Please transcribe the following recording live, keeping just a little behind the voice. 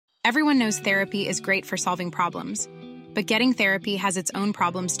Everyone knows therapy is great for solving problems, but getting therapy has its own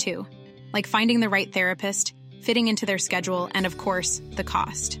problems too, like finding the right therapist, fitting into their schedule, and of course, the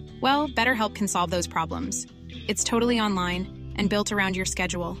cost. Well, BetterHelp can solve those problems. It's totally online and built around your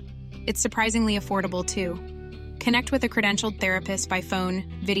schedule. It's surprisingly affordable too. Connect with a credentialed therapist by phone,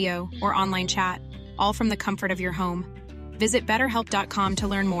 video, or online chat, all from the comfort of your home. Visit BetterHelp.com to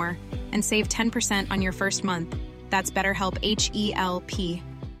learn more and save 10% on your first month. That's BetterHelp, H-E-L-P.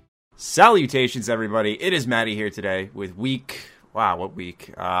 Salutations, everybody. It is Maddie here today with what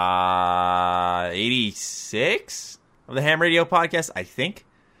week? 86 of the Ham Radio podcast, I think.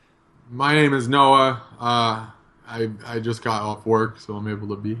 My name is Noah. I just got off work, so I'm able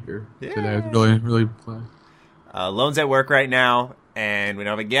to be here today. It's really glad. Lone's at work right now, and we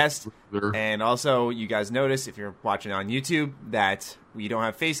don't have a guest. And also, you guys notice, if you're watching on YouTube, that we don't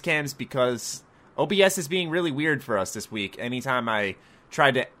have face cams because OBS is being really weird for us this week. Anytime I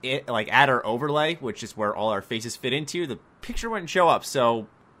tried to add our overlay, which is where all our faces fit into, the picture wouldn't show up. So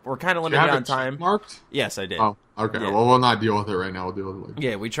we're kind of limited on time. Marked? Yes, I did. Oh, okay. Yeah. Well, we'll not deal with it right now. We'll deal with it later.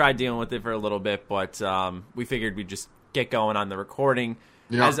 Yeah, we tried dealing with it for a little bit, but we figured we'd just get going on the recording.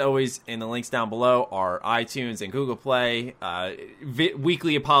 Yeah. As always, in the links down below are iTunes and Google Play.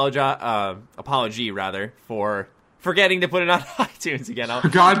 Weekly apology for forgetting to put it on iTunes again.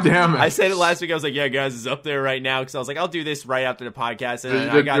 God damn it. I said it last week. I was like, yeah, guys, it's up there right now. Because I was like, I'll do this right after the podcast. And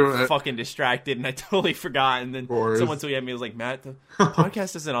I got fucking distracted and I totally forgot. And then someone tweeted at me, was like, Matt, the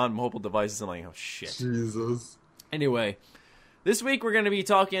podcast isn't on mobile devices. I'm like, oh, shit. Jesus. Anyway, this week we're going to be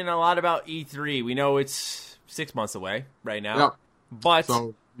talking a lot about E3. We know it's 6 months away right now. Yep. But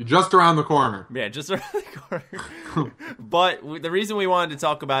so you're just around the corner. Yeah, just around the corner. But the reason we wanted to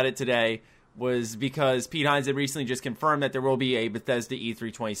talk about it today was because Pete Hines had recently just confirmed that there will be a Bethesda E3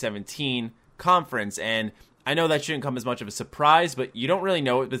 2017 conference. And I know that shouldn't come as much of a surprise, but you don't really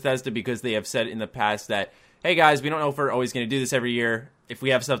know with Bethesda because they have said in the past that, hey guys, we don't know if we're always going to do this every year. If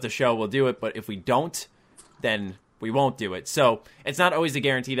we have stuff to show, we'll do it. But if we don't, then we won't do it. So it's not always a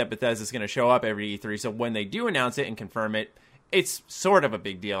guarantee that Bethesda is going to show up every E3. So when they do announce it and confirm it, it's sort of a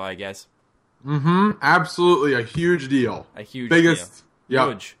big deal, I guess. Mm-hmm. Absolutely. A huge deal. Biggest deal.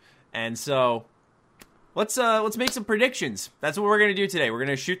 Huge. And so let's make some predictions. That's what we're going to do today. We're going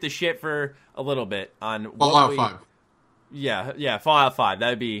to shoot the shit for a little bit on Fallout 5. Yeah, Fallout 5.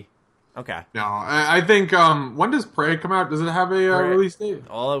 That'd be okay. No, I think when does Prey come out? Does it have a release date?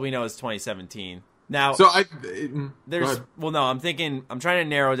 All that we know is 2017. Now, so I'm trying to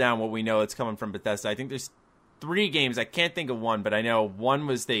narrow down what we know that's coming from Bethesda. I think there's 3 games. I can't think of one, but I know one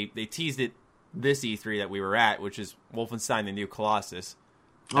was they teased it this E3 that we were at, which is Wolfenstein: The New Colossus.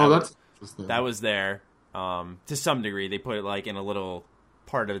 That's interesting. That was there to some degree. They put it like in a little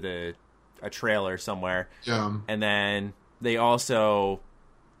part of a trailer somewhere. Yeah. And then they also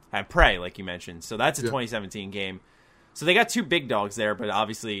had Prey, like you mentioned. So that's a 2017 game. So they got 2 big dogs there, but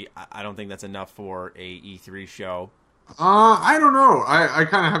obviously I don't think that's enough for a E3 show. I don't know. I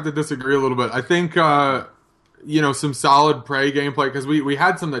kind of have to disagree a little bit. I think some solid Prey gameplay, because we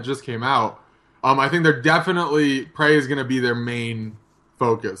had some that just came out. I think they're definitely Prey is going to be their main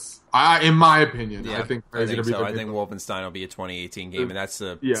focus. In my opinion, yeah, I think Prey is going to be. I think Wolfenstein will be a 2018 game, and that's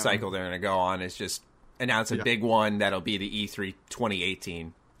the cycle they're going to go on. Is just announce a big one that'll be the E3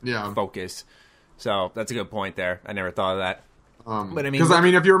 2018 focus. So that's a good point there. I never thought of that. But I mean, because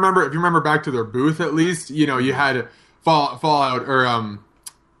if you remember back to their booth, at least you had Fallout or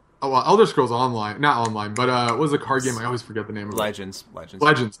Elder Scrolls Online, not online, but what was the card game? I always forget the name of it. Legends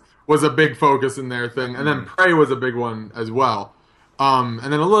was a big focus in their thing, and then Prey was a big one as well. And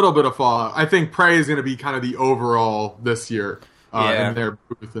then a little bit of Fallout. I think Prey is going to be kind of the overall this year in their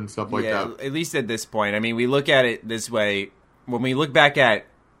booth and stuff like that. At least at this point. I mean, we look at it this way. When we look back at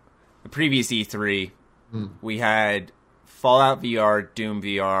the previous E3, we had Fallout VR, Doom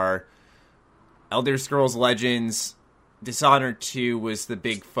VR, Elder Scrolls Legends, Dishonored 2 was the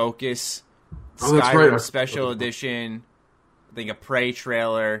big focus. Skyrim Special Edition, I think a Prey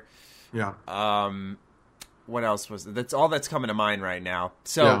trailer. Yeah. What else was it? That's all that's coming to mind right now.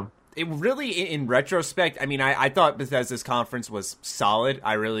 So it really, in retrospect, I mean, I thought Bethesda's conference was solid.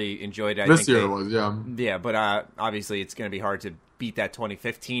 I really enjoyed it. This year it was, yeah. Yeah, but obviously it's going to be hard to beat that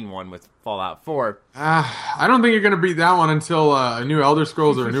 2015 one with Fallout 4. I don't think you're going to beat that one until a new Elder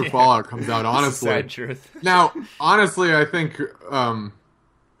Scrolls or a new Fallout comes out, honestly. Sad truth. Now, honestly, I think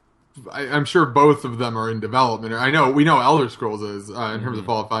I'm sure both of them are in development. We know Elder Scrolls is in terms of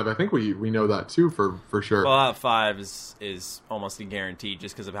Fallout 5. I think we know that too for sure. Fallout 5 is almost a guarantee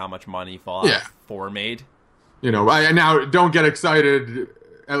just because of how much money Fallout 4 made. Now don't get excited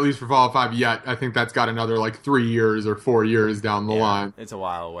at least for Fallout 5 yet. I think that's got another like 3 years or 4 years down the line. It's a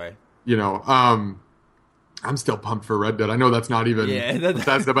while away. You know, I'm still pumped for Red Dead. I know that's not even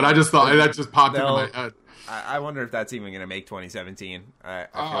Bethesda, but I just thought that just popped into my head. I wonder if that's even going to make 2017. I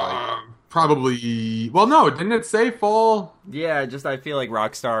feel like probably. Well, no, didn't it say fall? Yeah, I feel like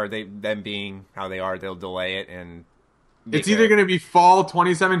Rockstar, them being how they are, they'll delay it, and it's either going to be fall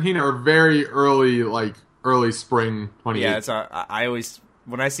 2017 or very early spring 2018. Yeah, I always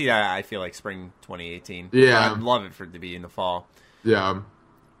when I see that I feel like spring 2018. Yeah, I'd love it for it to be in the fall. Yeah,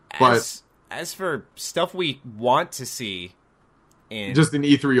 but as for stuff we want to see, just in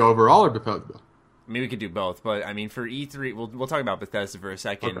E3 overall or Bethesda. I mean, we could do both, but I mean, for E3, we'll talk about Bethesda for a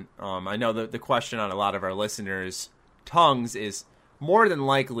second. Okay. I know the question on a lot of our listeners' tongues is more than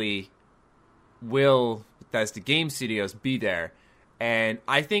likely, will Bethesda Game Studios be there? And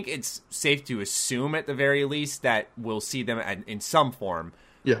I think it's safe to assume, at the very least, that we'll see them in some form.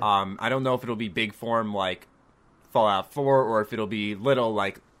 Yeah. I don't know if it'll be big form like Fallout 4, or if it'll be little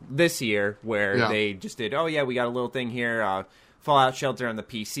like this year, where they just did, oh yeah, we got a little thing here. Fallout Shelter on the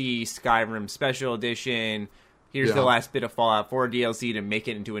PC, Skyrim Special Edition. Here's the last bit of Fallout 4 DLC to make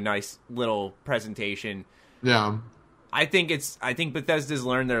it into a nice little presentation. Yeah. I think Bethesda's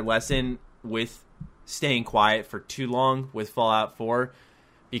learned their lesson with staying quiet for too long with Fallout 4,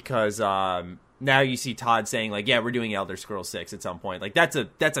 because now you see Todd saying like, yeah, we're doing Elder Scrolls 6 at some point. Like that's a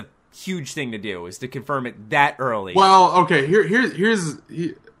huge thing to do, is to confirm it that early. Well, okay, here's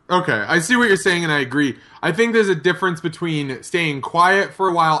okay, I see what you're saying, and I agree. I think there's a difference between staying quiet for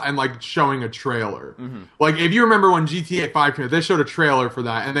a while and, like, showing a trailer. Mm-hmm. Like, if you remember when GTA 5 came out, they showed a trailer for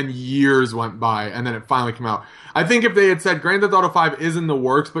that, and then years went by, and then it finally came out. I think if they had said Grand Theft Auto 5 is in the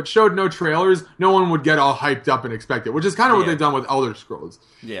works, but showed no trailers, no one would get all hyped up and expect it, which is kind of what they've done with Elder Scrolls.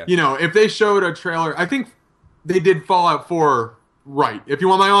 Yeah. You know, if they showed a trailer, I think they did Fallout 4 right. If you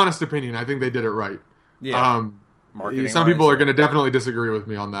want my honest opinion, I think they did it right. Yeah. Some people are going to definitely disagree with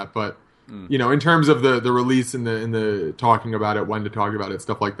me on that, but you know, in terms of the release and the talking about it, when to talk about it,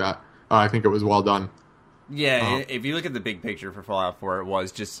 stuff like that, I think it was well done. Yeah, if you look at the big picture for Fallout 4, it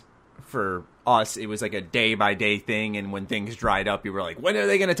was just, for us, it was like a day by day thing, and when things dried up, you were like, when are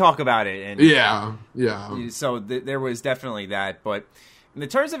they going to talk about it? And yeah. So there was definitely that, but in the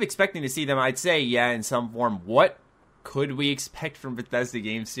terms of expecting to see them, I'd say in some form. What could we expect from Bethesda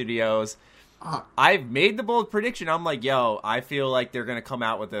Game Studios? I've made the bold prediction. I'm like, I feel like they're going to come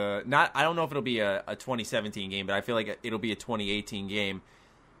out with I don't know if it'll be a 2017 game, but I feel like it'll be a 2018 game,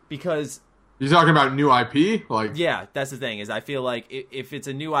 because... You're talking about new IP? Yeah, that's the thing, is I feel like if it's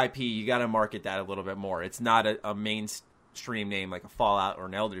a new IP, you got to market that a little bit more. It's not a mainstream name like a Fallout or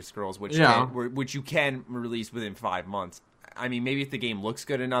an Elder Scrolls, which you can release within 5 months. I mean, maybe if the game looks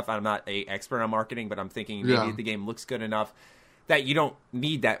good enough, I'm not an expert on marketing, but I'm thinking maybe if the game looks good enough, that you don't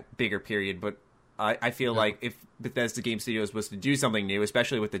need that bigger period. But I feel like if Bethesda Game Studios was to do something new,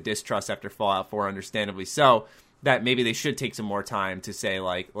 especially with the distrust after Fallout 4, understandably so, that maybe they should take some more time to say,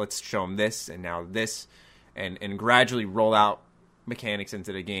 like, let's show them this and now this, and gradually roll out mechanics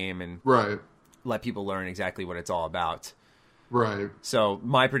into the game and let people learn exactly what it's all about. Right. So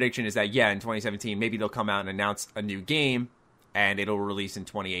my prediction is that, in 2017, maybe they'll come out and announce a new game, and it'll release in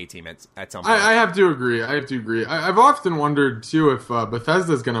 2018 at some point. I have to agree. I've often wondered, too, if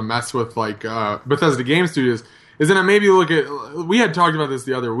Bethesda's going to mess with, like, Bethesda Game Studios. Is going to maybe look at... We had talked about this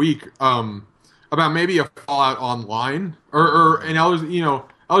the other week, about maybe a Fallout Online. Or in Elder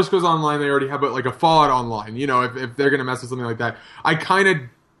Scrolls Online, they already have, but, like, a Fallout Online. You know, if they're going to mess with something like that. I kind of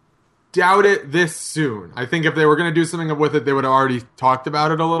doubt it this soon. I think if they were going to do something with it, they would have already talked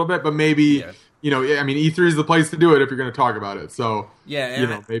about it a little bit, but maybe... Yeah. You know, I mean, E3 is the place to do it if you're going to talk about it. So,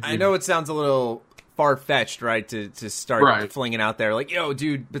 maybe. I know it sounds a little far-fetched, right, to start flinging out there, like,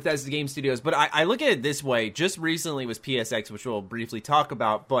 dude, Bethesda Game Studios. But I look at it this way. Just recently was PSX, which we'll briefly talk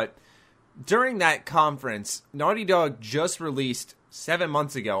about. But during that conference, Naughty Dog just released 7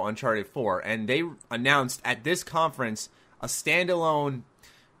 months ago Uncharted 4. And they announced at this conference a standalone...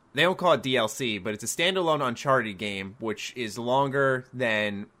 They don't call it DLC, but it's a standalone Uncharted game, which is longer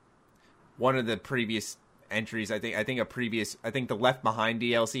than... one of the previous entries, I think the Left Behind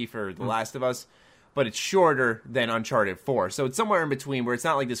DLC for The Last of Us, but it's shorter than Uncharted 4. So it's somewhere in between where it's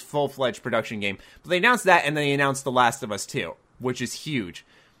not like this full-fledged production game. But they announced that, and then they announced The Last of Us 2, which is huge.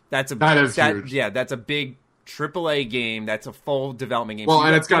 That is huge. Yeah, that's a big AAA game. That's a full development game. Well,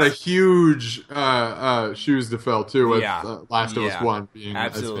 and it's got a huge shoes to fill, too, with Last of Us 1 being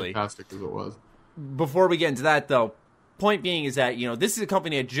as fantastic as it was. Before we get into that, though, point being is that, this is a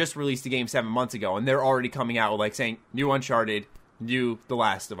company that just released the game 7 months ago, and they're already coming out with, like, saying new Uncharted, new The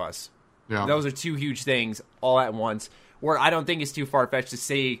Last of Us. Yeah. Those are two huge things all at once. where I don't think it's too far-fetched to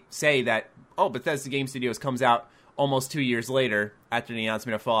say that, Bethesda Game Studios comes out almost 2 years later after the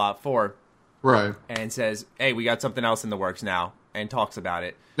announcement of Fallout 4. Right. And says, hey, we got something else in the works now, and talks about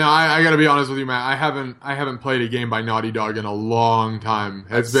it. Now, I got to be honest with you, Matt. I haven't played a game by Naughty Dog in a long time.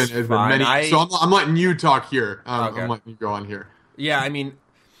 It's been many. So I'm letting you talk here. Okay. I'm letting you go on here. Yeah, I mean,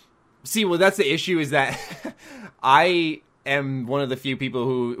 that's the issue is that I am one of the few people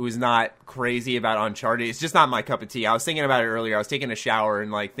who's not crazy about Uncharted. It's just not my cup of tea. I was thinking about it earlier. I was taking a shower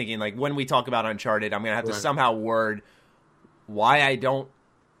and thinking when we talk about Uncharted, I'm gonna have to somehow word why I don't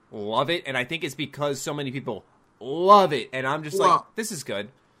love it, and I think it's because so many people love it, and I'm just this is good.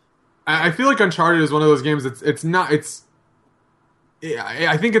 I feel like Uncharted is one of those games.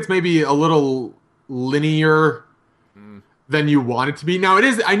 I think it's maybe a little linear than you want it to be. Now it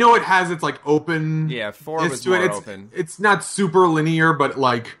is. I know it has its open. Yeah, 4 was more open. It's not super linear, but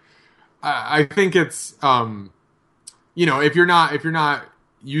I think it's if you're not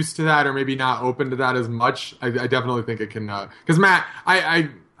used to that or maybe not open to that as much, I definitely think it can. Because Matt,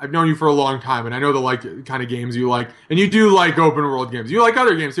 I've known you for a long time, and I know the kind of games you like, and you do like open world games. You like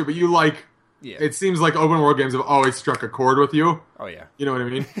other games too, but you like. Yeah. It seems like open world games have always struck a chord with you. Oh yeah, you know what I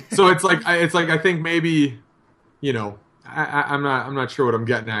mean. So it's like I think maybe, I'm not sure what I'm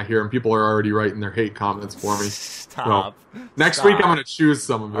getting at here, and people are already writing their hate comments for me. Stop. So, next week I'm gonna choose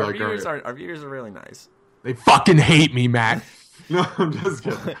some and be our viewers are really nice. They fucking hate me, Matt. No, I'm just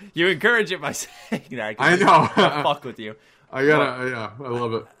kidding. You encourage it by saying that. I know. Fuck with you. I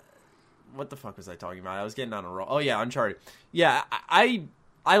love it. What the fuck was I talking about? I was getting on a roll. Oh yeah, Uncharted. Yeah,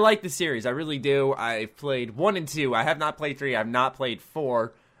 I like the series. I really do. I've played 1 and 2. I have not played 3. I have not played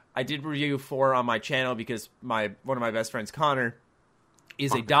 4. I did review 4 on my channel because one of my best friends, Connor,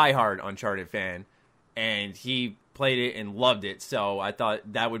 is a diehard Uncharted fan, and he played it and loved it. So I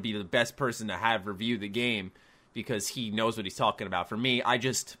thought that would be the best person to have review the game because he knows what he's talking about. For me, I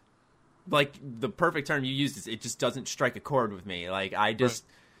just the perfect term you used is it just doesn't strike a chord with me.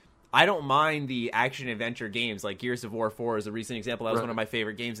 I don't mind the action-adventure games, like Gears of War 4 is a recent example. That was one of my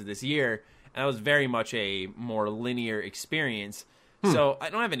favorite games of this year, and that was very much a more linear experience. So I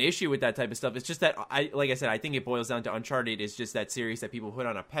don't have an issue with that type of stuff. It's just that, I think it boils down to Uncharted is just that series that people put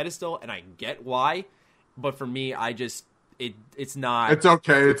on a pedestal, and I get why. But for me, it's not... It's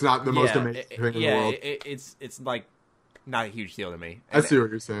okay. It's not the most amazing thing in the world. It's not a huge deal to me. I see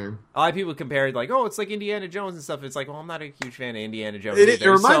what you're saying. A lot of people compare it it's like Indiana Jones and stuff. It's like, well, I'm not a huge fan of Indiana Jones. It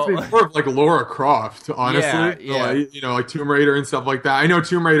reminds me more of Lara Croft, honestly. Yeah. Like Tomb Raider and stuff like that. I know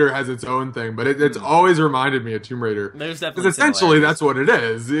Tomb Raider has its own thing, but it's always reminded me of Tomb Raider. There's definitely because essentially that's what it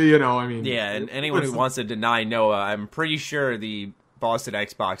is. I mean. Yeah, and anyone who wants to deny Noah, I'm pretty sure the boss at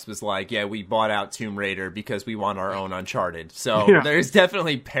Xbox was like, yeah, we bought out Tomb Raider because we want our own Uncharted. So there's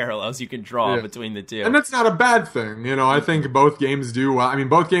definitely parallels you can draw between the two. And that's not a bad thing. I think both games do well. I mean,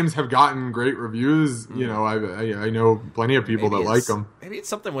 both games have gotten great reviews. I know plenty of people that like them. Maybe it's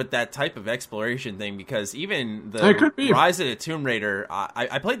something with that type of exploration thing because even the Rise of the Tomb Raider,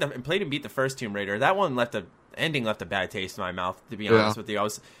 I played and beat the first Tomb Raider. That one ending left a bad taste in my mouth, to be honest with you.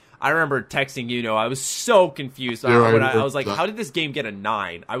 I remember texting I was so confused. I was like, how did this game get a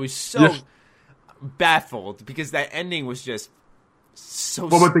 9? I was so baffled because that ending was just so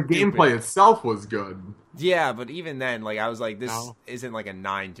but the stupid. Gameplay itself was good. Yeah, but even then, I was like, this isn't like a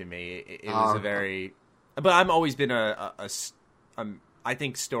 9 to me. It was a very... But I've always been I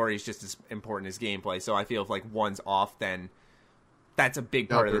think story is just as important as gameplay, so I feel if one's off, then that's a big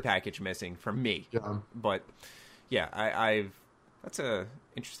part of the package missing for me. Yeah. But, yeah, that's a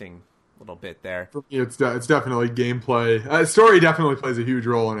interesting little bit there. For me, it's definitely gameplay. Story definitely plays a huge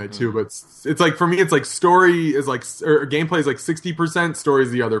role in it too. But it's like for me, it's like story is or gameplay is 60%. Story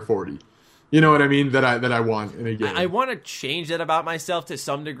is the other 40. You know what I mean? That I want in a game. I want to change that about myself to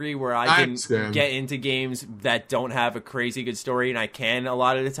some degree, where I can get into games that don't have a crazy good story, and I can a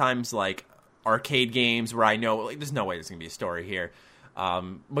lot of the times, like arcade games where I know there's no way there's gonna be a story here.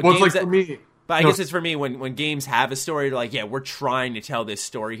 But games for me. But I guess it's for me when games have a story, they're like, yeah, we're trying to tell this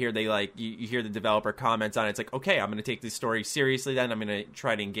story here. They you hear the developer comments on it. It's like, okay, I'm going to take this story seriously then. I'm going to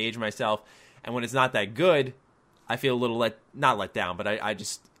try to engage myself. And when it's not that good, I feel a little not let down, but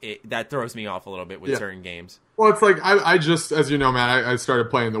that throws me off a little bit with certain games. Well, it's like, I just, as you know, man, I started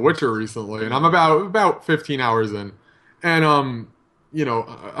playing The Witcher recently, and I'm about 15 hours in. And, I'm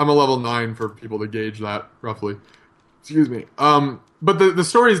a level 9 for people to gauge that, roughly. Excuse me. But the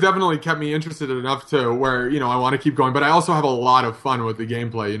story's definitely kept me interested enough to where, I want to keep going. But I also have a lot of fun with the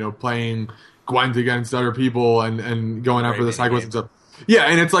gameplay, playing Gwent against other people and going after the cyclists and stuff. Yeah,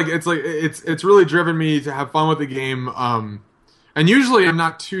 and it's really driven me to have fun with the game. And usually I'm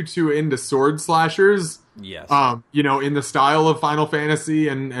not too into sword slashers. Yes. In the style of Final Fantasy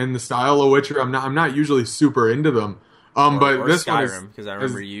and the style of Witcher. I'm not usually super into them. But this Skyrim, one because I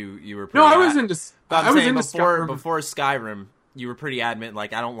remember you were pretty no, I was into before Skyrim. before Skyrim. You were pretty adamant,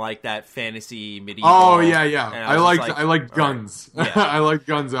 like, I don't like that fantasy medieval. Oh yeah. I like guns. Right. Yeah. I like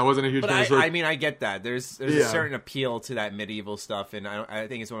guns. I wasn't a huge fan of swords. I mean, I get that. There's a certain appeal to that medieval stuff, and I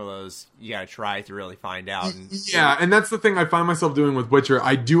think it's one of those you gotta try to really find out. And that's the thing I find myself doing with Witcher.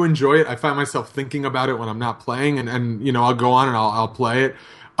 I do enjoy it. I find myself thinking about it when I'm not playing, and I'll go on and I'll play it.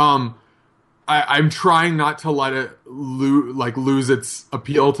 I'm trying not to let it lose its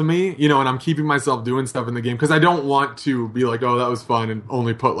appeal to me, and I'm keeping myself doing stuff in the game because I don't want to be like, oh, that was fun, and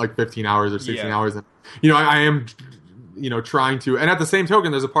only put like 15 hours or 16 hours in. I am, trying to, and at the same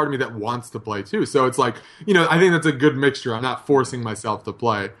token, there's a part of me that wants to play too. So it's like, I think that's a good mixture. I'm not forcing myself to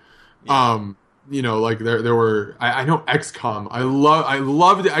play. Yeah. Like there were, I know XCOM. I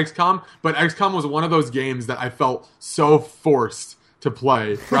loved XCOM, but XCOM was one of those games that I felt so forced to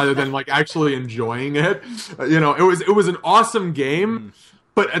play rather than like actually enjoying it. It was an awesome game,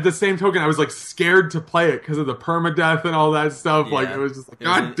 but at the same token, I was like scared to play it because of the permadeath and all that stuff. Yeah. Like it was just like,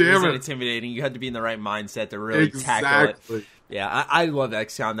 God damn it. Intimidating. You had to be in the right mindset to really tackle it. Yeah, I love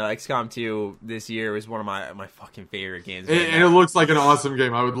XCOM though. XCOM 2 this year was one of my fucking favorite games. And it looks like an awesome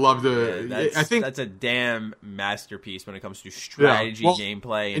game. I would love to. Yeah, I think that's a damn masterpiece when it comes to strategy,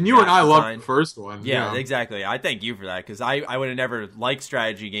 gameplay. And you and I loved the first one. Yeah, exactly. I thank you for that because I would have never liked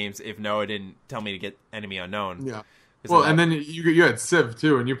strategy games if Noah didn't tell me to get Enemy Unknown. Yeah. Well, and then you had Civ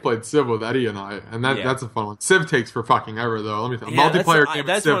too, and you played Civ with Eddie and I, and that's a fun one. Civ takes for fucking ever though. Let me tell you, multiplayer game.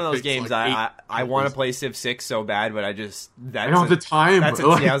 That's Civ one of those games like I want to play Civ 6 so bad, but I don't have the time. I was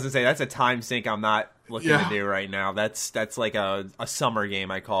gonna say that's a time sink I'm not looking to do right now. That's like a summer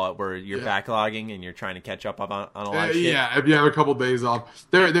game I call it, where you're backlogging and you're trying to catch up on a lot of shit. Yeah, if you have a couple days off.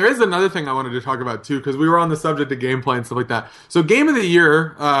 There is another thing I wanted to talk about too, because we were on the subject of gameplay and stuff like that. So Game of the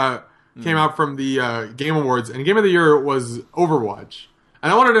Year came out from the Game Awards, and Game of the Year was Overwatch. And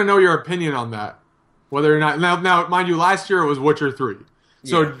I wanted to know your opinion on that. Whether or not now mind you, last year it was Witcher 3.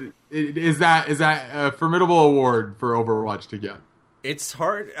 So is that a formidable award for Overwatch to get? It's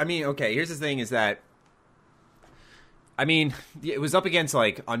hard. I mean, okay, here's the thing is that it was up against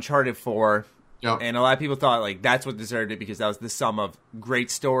like Uncharted 4. Yep. And a lot of people thought like that's what deserved it because that was the sum of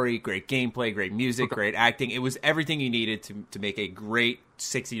great story, great gameplay, great music, great acting. It was everything you needed to make a great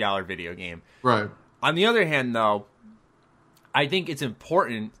 $60 video game. Right. On the other hand, though, I think it's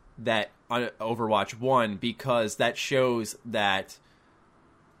important that Overwatch won because that shows that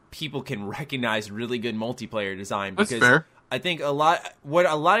people can recognize really good multiplayer design. Because that's fair. I think what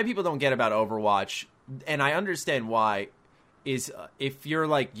a lot of people don't get about Overwatch, and I understand why, is if you're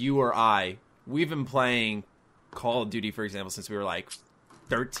like you or I. We've been playing Call of Duty, for example, since we were like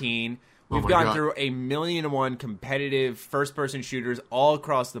 13. We've gone through 1,000,001 competitive first-person shooters all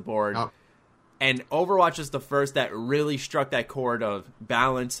across the board. Yep. And Overwatch is the first that really struck that chord of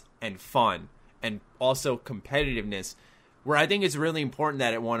balance and fun and also competitiveness, where I think it's really important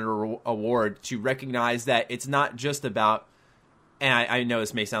that it won an award to recognize that it's not just about, and I know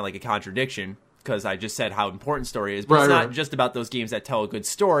this may sound like a contradiction because I just said how important story is, but it's not just about those games that tell a good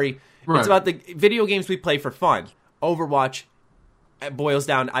story. Right. It's about the video games we play for fun. Overwatch boils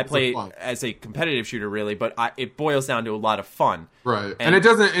down. I play as a competitive shooter, really, but it boils down to a lot of fun. Right, and it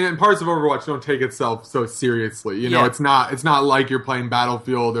doesn't. And parts of Overwatch don't take itself so seriously. You know, it's not like you're playing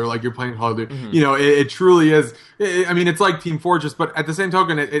Battlefield or like you're playing Call of Duty. Mm-hmm. You know, it truly is. I mean, it's like Team Fortress, but at the same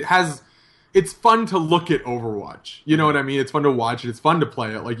token, it has. It's fun to look at Overwatch. You know what I mean? It's fun to watch it. It's fun to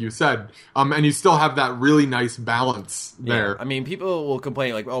play it, like you said. And you still have that really nice balance there. I mean, people will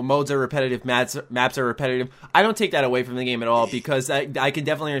complain like, oh, modes are repetitive, maps are repetitive. I don't take that away from the game at all because I can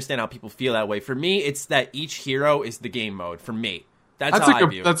definitely understand how people feel that way. For me, it's that each hero is the game mode. For me. That's how I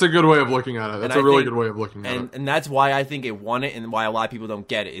view it. That's a good way of looking at it. That's a really good way of looking at it. And that's why I think it won it and why a lot of people don't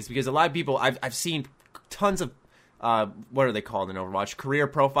get it. Is because a lot of people, I've seen tons of what are they called in Overwatch? Career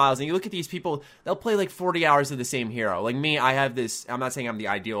profiles. And you look at these people, they'll play like 40 hours of the same hero. Like me, I have this, I'm not saying I'm the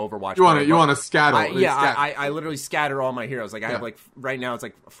ideal Overwatch player. You want to scatter. I literally scatter all my heroes. Like I have like, right now it's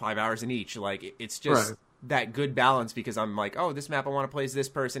like 5 hours in each. Like it's just that good balance because I'm like, oh, this map I want to play as this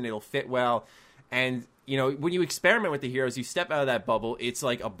person. It'll fit well. And, you know, when you experiment with the heroes, you step out of that bubble. It's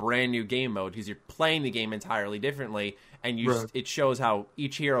like a brand new game mode because you're playing the game entirely differently. And it shows how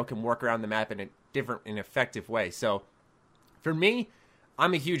each hero can work around the map in a different and effective way. So for me,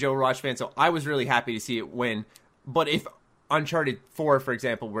 I'm a huge Overwatch fan, so I was really happy to see it win. But if Uncharted 4, for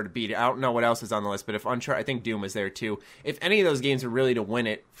example, were to beat it, I don't know what else is on the list, but if Uncharted, I think Doom was there too. If any of those games were really to win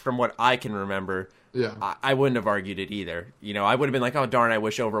it, from what I can remember, I wouldn't have argued it either. I would have been like, oh, darn, I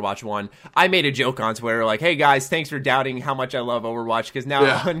wish Overwatch won. I made a joke on Twitter like, hey, guys, thanks for doubting how much I love Overwatch, because now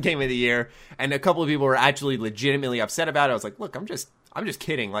I won Game of the Year. And a couple of people were actually legitimately upset about it. I was like, look, I'm just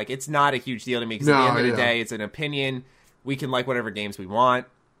kidding. Like, it's not a huge deal to me, because at the end of the day, it's an opinion. We can like whatever games we want.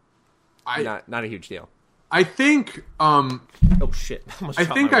 Not a huge deal. I think... oh, shit. I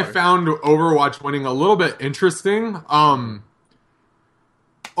think I found Overwatch winning a little bit interesting.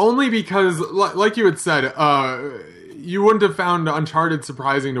 Only because, like you had said, you wouldn't have found Uncharted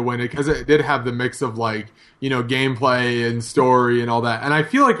surprising to win it, because it did have the mix of, like, gameplay and story and all that. And I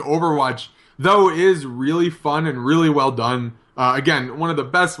feel like Overwatch, though, is really fun and really well done. Again, one of the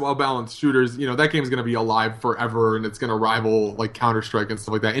best well-balanced shooters. That game's going to be alive forever, and it's going to rival, like, Counter-Strike and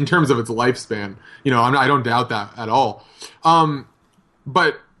stuff like that in terms of its lifespan. I don't doubt that at all.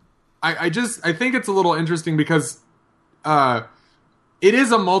 But I think it's a little interesting because it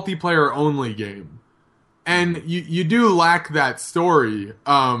is a multiplayer-only game. And you do lack that story.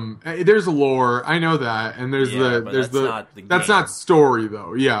 There's lore, I know that, and that's not story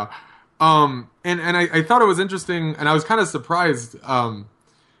though. Yeah. And I thought it was interesting, and I was kind of surprised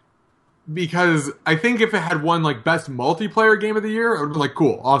because I think if it had won like best multiplayer game of the year, it would be like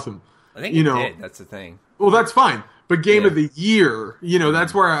cool, awesome. I think it did. That's the thing. Well, that's fine. But game of the year,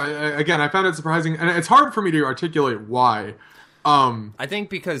 that's where I found it surprising, and it's hard for me to articulate why. I think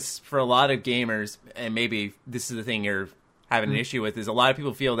because for a lot of gamers, and maybe this is the thing you're having an issue with, is a lot of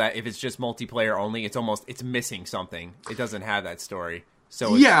people feel that if it's just multiplayer only, it's missing something. It doesn't have that story.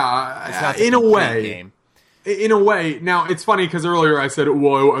 So it's not in a way. Game. In a way. Now, it's funny because earlier I said,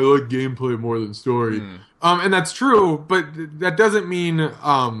 well, I like gameplay more than story. And that's true, but that doesn't mean...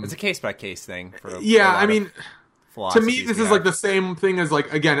 it's a case-by-case thing. To me, this is like the same thing as,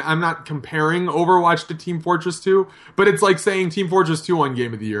 like, again, I'm not comparing Overwatch to Team Fortress 2, but it's like saying Team Fortress 2 won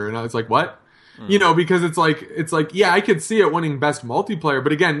Game of the Year, and it's like, what? Because it's like, yeah, I could see it winning best multiplayer,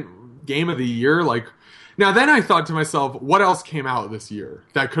 but again, Game of the Year, like... Now, then I thought to myself, what else came out this year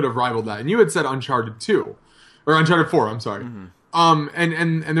that could have rivaled that? And you had said Uncharted 2, or Uncharted 4, I'm sorry.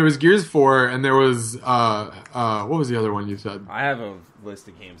 And there was Gears 4, and there was, what was the other one you said? I have a list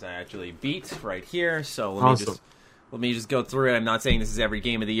of games I actually beat right here, so let me just go through it. I'm not saying this is every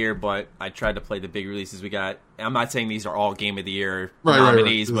game of the year, but I tried to play the big releases we got. I'm not saying these are all game of the year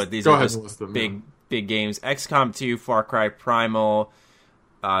nominees, but these are just big games. XCOM 2, Far Cry Primal,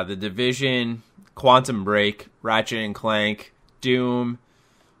 The Division, Quantum Break, Ratchet and Clank, Doom,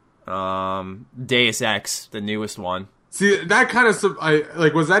 Deus Ex, the newest one. See, that kind of...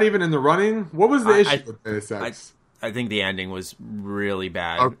 was that even in the running? What was the issue with Deus Ex? I think the ending was really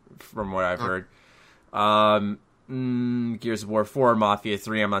bad, from what I've heard. Gears of War 4, Mafia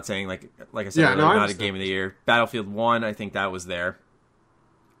 3, I'm not saying, like I said, not a game of the year. Battlefield 1, I think that was there.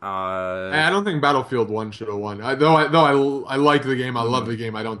 I don't think Battlefield 1 should have won. Though I like the game, I love the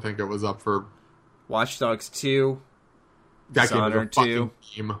game, I don't think it was up for... Watch Dogs 2, Dishonored 2.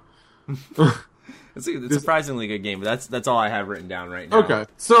 Game. It's a surprisingly good game, but that's all I have written down right now. Okay,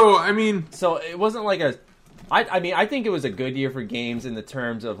 so it wasn't like a... I think it was a good year for games in the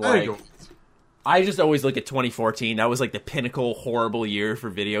terms of, like... I just always look at 2014. That was like the pinnacle horrible year for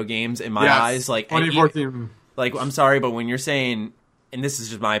video games in my eyes. Like 2014. I'm sorry, but when you're saying, and this is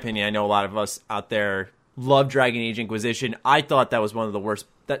just my opinion, I know a lot of us out there love Dragon Age Inquisition. I thought that was one of the worst.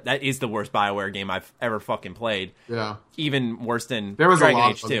 That is the worst BioWare game I've ever fucking played. Yeah, even worse than there was Dragon a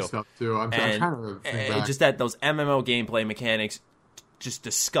lot Age of 2. Stuff too. I'm trying to think back. Just that those MMO gameplay mechanics just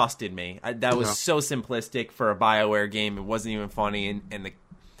disgusted me. That was so simplistic for a BioWare game. It wasn't even funny, and the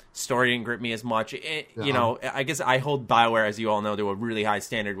story didn't grip me as much. I guess I hold BioWare, as you all know, to a really high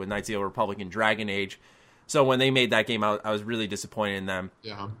standard with Knights of the Old Republic and Dragon Age. So when they made that game, I was really disappointed in them.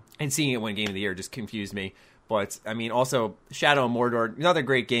 Yeah. And seeing it win Game of the Year just confused me. But, also, Shadow of Mordor, another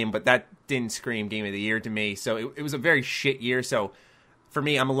great game, but that didn't scream Game of the Year to me. So it was a very shit year. So for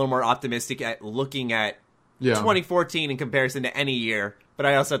me, I'm a little more optimistic at looking at 2014 in comparison to any year. But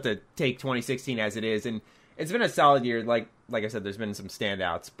I also have to take 2016 as it is. And it's been a solid year. Like I said, there's been some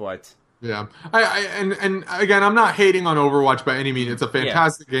standouts, but... Yeah. And again, I'm not hating on Overwatch by any means. It's a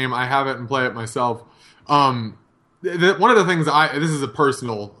fantastic game. I have it and play it myself. One of the things this is a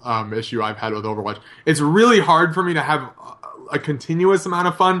personal issue I've had with Overwatch. It's really hard for me to have a continuous amount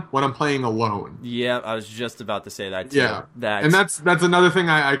of fun when I'm playing alone. Yeah, I was just about to say that too. Yeah, and that's another thing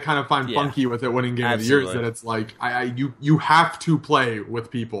I kind of find funky with it winning Game of the Year is that it's like you have to play with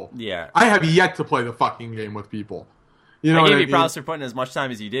people. Yeah, I have yet to play the fucking game with people. You know I what gave I you mean? props for putting as much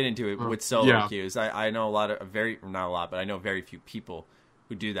time as you did into it with solo yeah. queues. I know not a lot, but I know very few people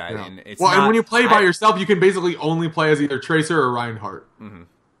who do that. Yeah. And it's well, not, and when you play by yourself, you can basically only play as either Tracer or Reinhardt. Mhm.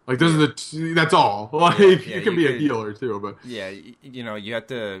 Like those are that's all. Like Yeah, you can be a healer too, but yeah, you know, you have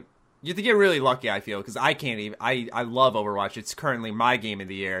to get really lucky. I feel because I can't even. I love Overwatch. It's currently my game of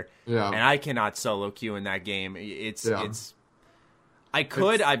the year. Yeah. And I cannot solo queue in that game.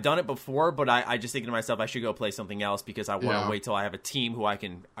 I've done it before, but I just think to myself I should go play something else because I want to wait till I have a team who I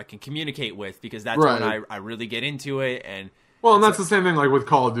can communicate with, because that's when I really get into it. And well, and that's the same thing like with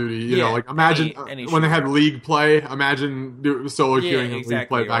Call of Duty. You know, like imagine any when they had League play. Imagine solo queuing and League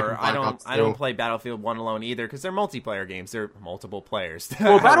play back in Black Ops 2. I don't play Battlefield 1 alone either because they're multiplayer games. They're multiple players.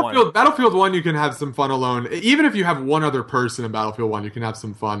 Well, Battlefield 1 you can have some fun alone. Even if you have one other person in Battlefield 1, you can have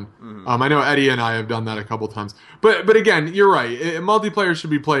some fun. Mm-hmm. I know Eddie and I have done that a couple times. But again, you're right. Multiplayer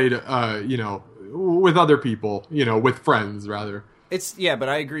should be played, with other people. With friends rather. But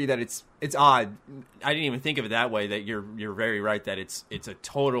I agree that it's odd. I didn't even think of it that way. That you're very right that it's a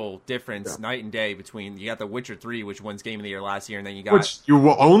total difference, night and day between you got The Witcher 3, which wins Game of the Year last year, and then you got which you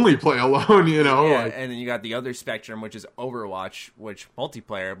will only play alone. And then you got the other spectrum, which is Overwatch, which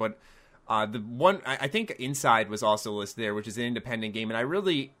multiplayer. But the one I think Inside was also listed there, which is an independent game, and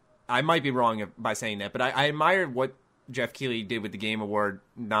I might be wrong by saying that, but I admire what Jeff Keighley did with the Game Award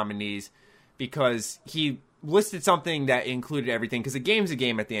nominees because he listed something that included everything, because a game's a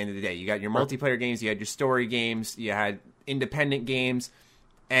game at the end of the day. You got your multiplayer games, you had your story games, you had independent games,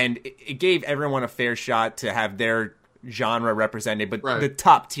 and it gave everyone a fair shot to have their genre represented, but the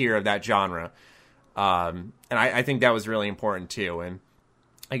top tier of that genre. And I think that was really important too. And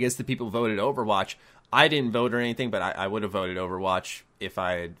I guess the people voted Overwatch. I didn't vote or anything, but I would have voted Overwatch if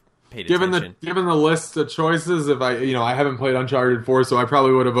I had paid attention. Given the list of choices, if I haven't played Uncharted 4, so I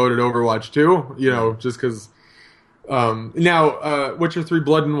probably would have voted Overwatch too. Just because. Now, Witcher 3: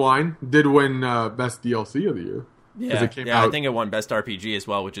 Blood and Wine did win best DLC of the year. Yeah, I think it won best RPG as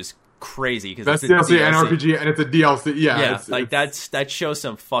well, which is crazy because best DLC and RPG, and it's a DLC. Yeah, that shows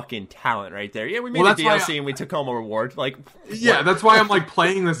some fucking talent right there. Yeah, we made a DLC and we took home a reward. That's why I'm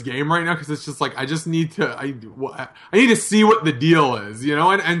playing this game right now, because it's just I just need to I need to see what the deal is,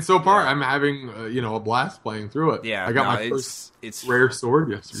 and so far I'm having a blast playing through it. Yeah, I got my first rare sword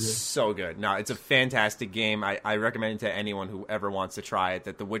yesterday. So good. No, it's a fantastic game. I recommend it to anyone who ever wants to try it.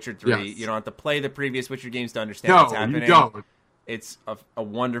 That The Witcher 3, you don't have to play the previous Witcher games to understand what's happening. You don't. It's a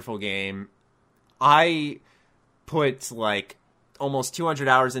wonderful game. I put almost 200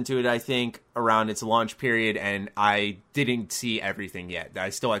 hours into it, I think, around its launch period, and I didn't see everything yet. I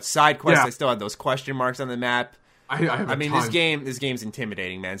still had side quests. I still had those question marks on the map. I mean, this game's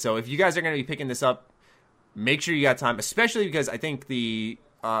intimidating, man. So if you guys are going to be picking this up, make sure you got time, especially because I think the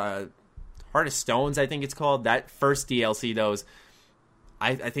Heart of Stones, I think it's called, that first DLC,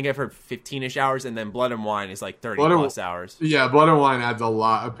 I think I've heard 15-ish hours, and then Blood and Wine is 30-plus hours. Yeah, Blood and Wine adds a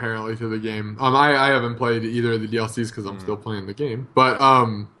lot, apparently, to the game. I haven't played either of the DLCs because I'm still playing the game. But,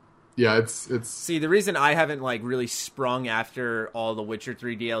 yeah, it's... See, the reason I haven't, really sprung after all the Witcher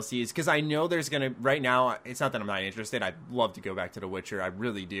 3 DLCs, because I know there's going to... Right now, it's not that I'm not interested. I'd love to go back to The Witcher. I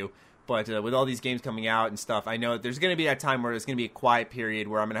really do. But with all these games coming out and stuff, I know that there's going to be that time where there's going to be a quiet period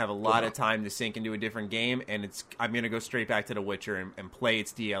where I'm going to have a lot of time to sink into a different game, and I'm going to go straight back to The Witcher and play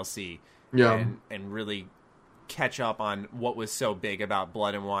its DLC, and really catch up on what was so big about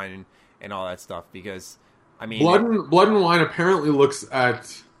Blood and Wine and all that stuff. Because I mean, Blood and Wine apparently looks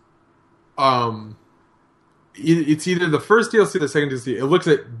at, it's either the first DLC or the second DLC. It looks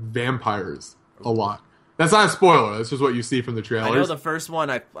at vampires a lot. That's not a spoiler. That's just what you see from the trailers. I know the first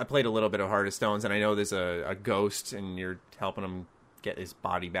one, I played a little bit of Heart of Stones, and I know there's a ghost, and you're helping him get his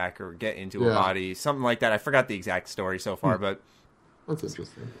body back or get into a body. Something like that. I forgot the exact story so far, but... That's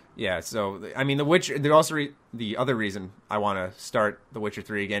interesting. Yeah, so, I mean, The Witcher... the other reason I want to start The Witcher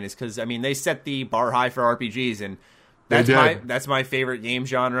 3 again is because, I mean, they set the bar high for RPGs, and that's my favorite game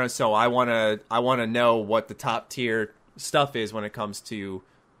genre, so I want to know what the top-tier stuff is when it comes to...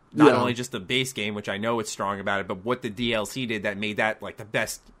 Not only just the base game, which I know it's strong about it, but what the DLC did that made that the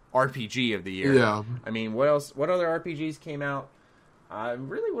best RPG of the year. Yeah. I mean, what else? What other RPGs came out? It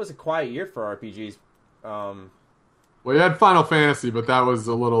really was a quiet year for RPGs. Well, you had Final Fantasy, but that was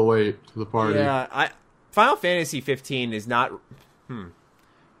a little late to the party. Yeah, Final Fantasy 15 is not...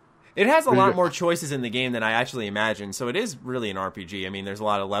 It has a lot more choices in the game than I actually imagined, so it is really an RPG. I mean, there's a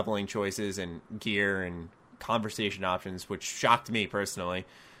lot of leveling choices and gear and conversation options, which shocked me personally.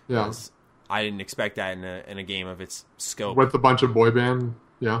 Yeah, I didn't expect that in a game of its scope. With a bunch of boy band,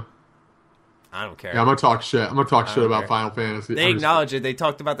 yeah. I don't care. Yeah, I'm gonna talk shit. I'm gonna talk shit about care. Final Fantasy. They acknowledge it. They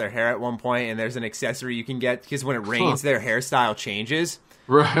talked about their hair at one point, and there's an accessory you can get because when it rains, their hairstyle changes.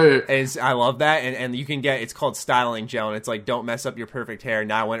 Right. And I love that, and you can get, it's called styling gel, and it's like, don't mess up your perfect hair.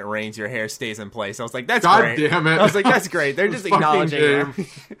 Now when it rains, your hair stays in place. I was like, that's God great. damn it. I was like, that's great. They're just acknowledging it.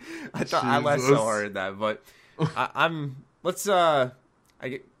 I thought I laughed so Jesus. hard at that, but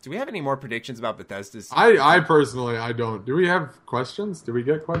do we have any more predictions about Bethesda's? I personally, I don't. Do we have questions? Do we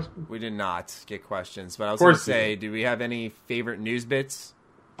get questions? We did not get questions, but I was going to say, do we have any favorite news bits?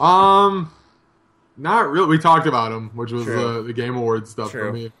 Not really. We talked about them, which was True. the Game Awards stuff True.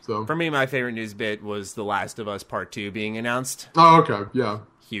 for me. So For me, my favorite news bit was The Last of Us Part 2 being announced. Oh, okay, yeah.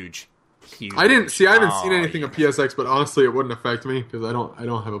 Huge. I haven't seen Oh, anything of PSX, but honestly, it wouldn't affect me because I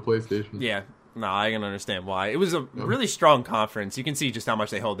don't have a PlayStation. Yeah. No, I can understand why. It was a really strong conference. You can see just how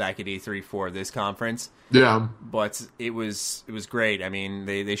much they hold back at E3 for this conference. Yeah. But it was great. I mean,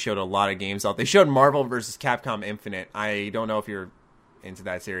 they showed a lot of games out. They showed Marvel vs. Capcom Infinite. I don't know if you're into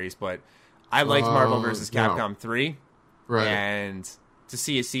that series, but I liked Marvel vs. Capcom 3. Right. And to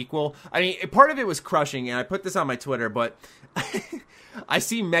see a sequel, I mean, part of it was crushing, and I put this on my Twitter, but I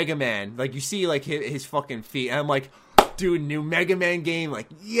see Mega Man, like, you see, like, his fucking feet, and I'm like, dude, new Mega Man game, like,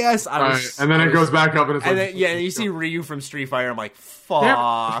 yes, and then it goes back up, and it's and like, then, yeah, and you see Ryu from Street Fighter, I'm like,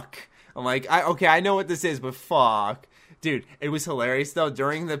 fuck. I'm like, okay, I know what this is, but fuck. Dude, it was hilarious, though,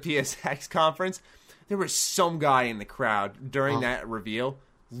 during the PSX conference, there was some guy in the crowd during that reveal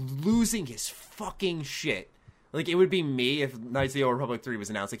losing his fucking shit. Like, it would be me if Knights of the Old Republic 3 was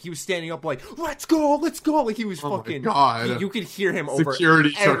announced. Like, he was standing up like, let's go! Like, he was fucking... my God. You could hear him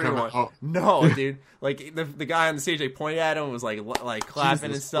Security over took him everyone. out. No, dude. Like, the guy on the stage, like, pointed at him and was, like clapping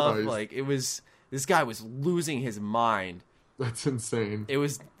Jesus and stuff. Christ. Like, it was... This guy was losing his mind. That's insane. It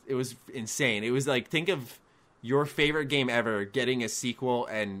was insane. It was like, think of your favorite game ever getting a sequel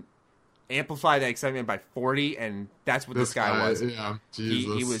and amplify that excitement by 40, and that's what this guy was. Yeah,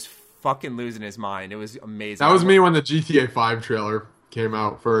 Jesus. He was fucking losing his mind. It was amazing. That was me when the GTA 5 trailer came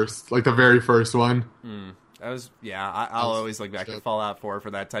out first, like the very first one. That was, I'll always look back to Fallout 4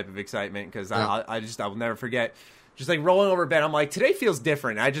 for that type of excitement, because I will never forget. Just like rolling over bed, I'm like, today feels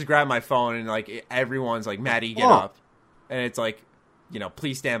different. I just grabbed my phone and like everyone's like, Maddie, get up, and it's like,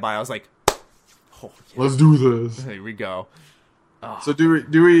 please stand by. I was like, oh, yeah. Let's do this. Here we go. So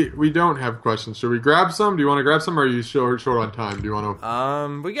we don't have questions. Should we grab some? Do you want to grab some, or are you short on time? Do you want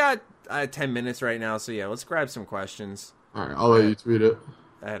to? We got 10 minutes right now, so yeah, let's grab some questions. All right, I'll let you tweet it.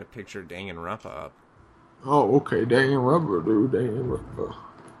 I had a picture of Danganronpa up. Oh, okay, Danganronpa, dude, Danganronpa.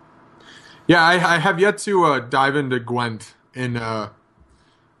 Yeah, I have yet to dive into Gwent in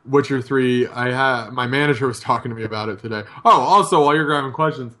Witcher 3. My manager was talking to me about it today. Oh, also, while you're grabbing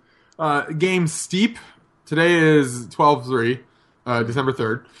questions, game Steep. Today is 12/3, December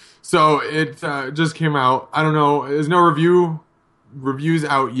 3rd. So it just came out. I don't know. There's no reviews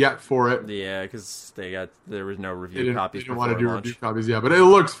out yet for it. Yeah, because there was no review copies. They didn't want to do launch. review copies, yeah. But it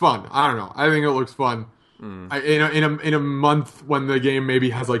looks fun. I don't know. I think it looks fun. In a month when the game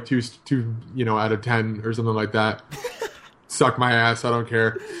maybe has like two out of 10 or something like that. Suck my ass. I don't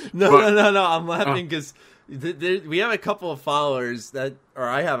care. No. I'm laughing because we have a couple of followers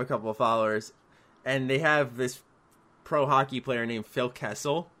I have a couple of followers, and they have this pro hockey player named Phil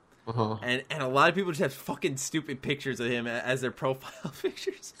Kessel. And a lot of people just have fucking stupid pictures of him as their profile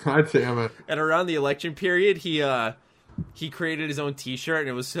pictures. God damn it. And around the election period, he created his own T-shirt, and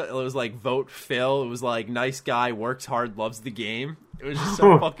it was like vote Phil. It was like nice guy, works hard, loves the game. It was just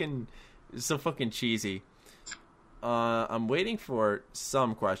so fucking cheesy. I'm waiting for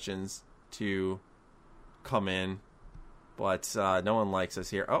some questions to come in, but no one likes us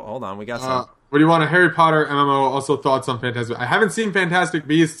here. Oh, hold on, we got some. What do you want? A Harry Potter MMO? Also thoughts on Fantastic. I haven't seen Fantastic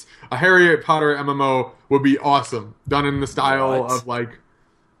Beasts. A Harry Potter MMO would be awesome, done in the style of like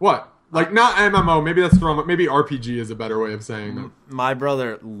what? Like not MMO. Maybe that's wrong. Maybe RPG is a better way of saying it. My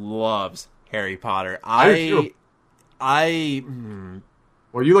brother loves Harry Potter. Well,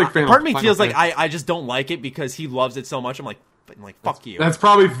 you like part of me feels like I just don't like it because he loves it so much. I'm like, fuck you. That's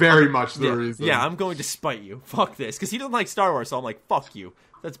probably very much the reason. Yeah, I'm going to spite you. Fuck this. Because he doesn't like Star Wars, so I'm like, fuck you.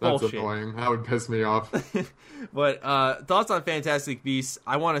 That's bullshit. That's annoying. That would piss me off. But thoughts on Fantastic Beasts?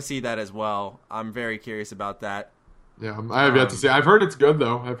 I want to see that as well. I'm very curious about that. Yeah, I have yet to see. I've heard it's good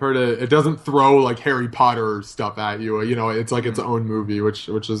though. I've heard it doesn't throw like Harry Potter stuff at you. It's like its own movie, which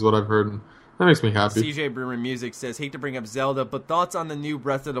is what I've heard. And that makes me happy. CJ Brewer Music says, hate to bring up Zelda, but thoughts on the new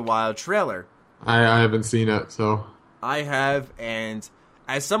Breath of the Wild trailer? I haven't seen it, so I have, and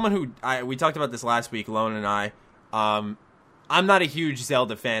as someone who we talked about this last week, Lone and I, I'm not a huge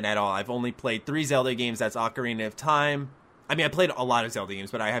Zelda fan at all. I've only played 3 Zelda games. That's Ocarina of Time, I mean, I played a lot of Zelda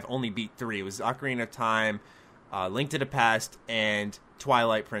games, but I have only beat 3. It was Ocarina of Time, Link to the Past, and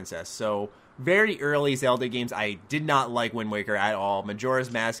Twilight Princess. So very early Zelda games. I did not like Wind Waker at all.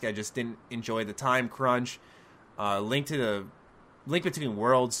 Majora's Mask, I just didn't enjoy the time crunch. Link Between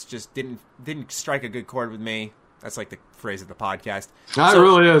Worlds just didn't strike a good chord with me. That's like the phrase of the podcast. That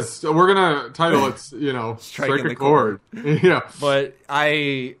really is. We're gonna title it, strike a chord. Yeah. But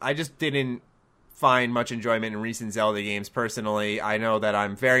I just didn't find much enjoyment in recent Zelda games personally. I know that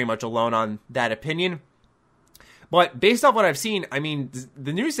I'm very much alone on that opinion. But based off what I've seen, I mean,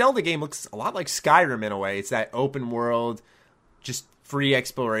 the new Zelda game looks a lot like Skyrim in a way. It's that open world, just free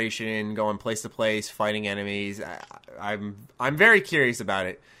exploration, going place to place, fighting enemies. I'm very curious about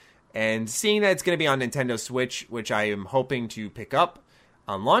it. And seeing that it's going to be on Nintendo Switch, which I am hoping to pick up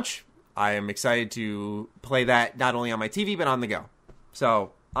on launch, I am excited to play that not only on my TV, but on the go.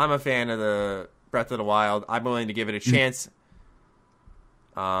 So I'm a fan of the Breath of the Wild. I'm willing to give it a chance.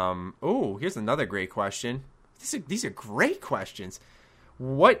 Here's another great question. These are great questions.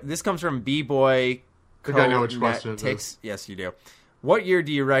 This comes from B-Boy. I think I know which question it is. Yes, you do. What year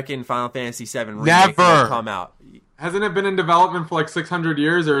do you reckon Final Fantasy VII Remake will come out? Hasn't it been in development for like 600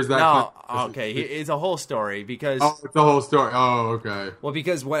 years, or is that... No, okay. It's a whole story because... Oh, it's a whole story. Oh, okay. Well,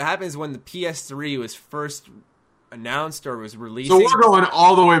 because what happens when the PS3 was first announced or was releasing... So we're going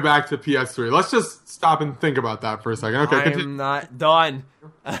all the way back to PS3. Let's just stop and think about that for a second. Okay, I'm not done.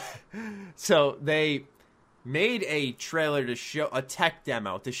 So they made a trailer to show a tech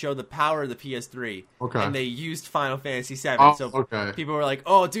demo to show the power of the PS3. Okay. And they used Final Fantasy VII. Okay. People were like,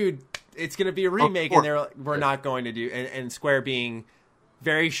 "Oh, dude, it's going to be a remake," and we're not going to do. And Square being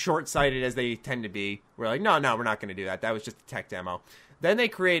very short-sighted as they tend to be, we're like, no, we're not going to do that. That was just a tech demo. Then they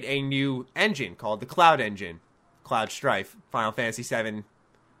create a new engine called the Cloud Engine, Cloud Strife, Final Fantasy VII.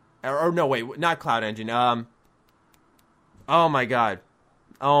 Or no, wait, not Cloud Engine. Oh my god.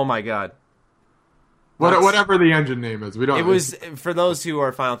 Whatever the engine name is, we don't. It was, for those who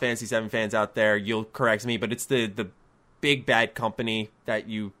are Final Fantasy VII fans out there, you'll correct me, but it's the big bad company that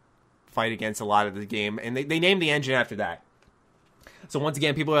you fight against a lot of the game, and they named the engine after that. So once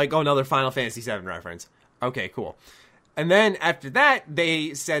again, people are like, "Oh, another Final Fantasy VII reference." Okay, cool. And then after that,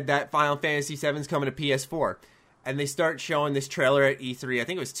 they said that Final Fantasy VII is coming to PS4, and they start showing this trailer at E3. I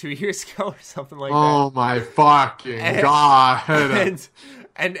think it was 2 years ago or something like that. Oh my fucking god!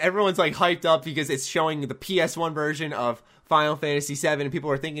 And everyone's like hyped up because it's showing the PS1 version of Final Fantasy VII, and people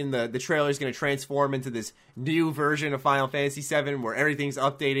are thinking the trailer is going to transform into this new version of Final Fantasy VII where everything's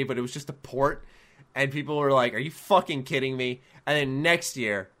updated, but it was just a port. And people were like, "Are you fucking kidding me?" And then next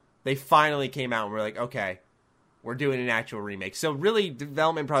year, they finally came out and were like, "Okay, we're doing an actual remake." So really,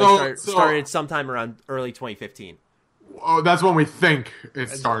 development probably started sometime around early 2015. Oh, that's when we think it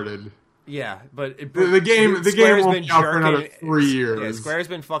started. Yeah, but the game won't be out for another 3 years. Yeah, Square's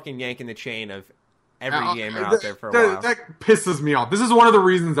been fucking yanking the chain of every gamer out there for a while. That pisses me off. This is one of the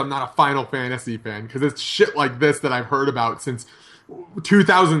reasons I'm not a Final Fantasy fan, because it's shit like this that I've heard about since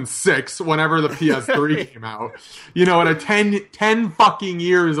 2006, whenever the PS3 came out. And a 10 fucking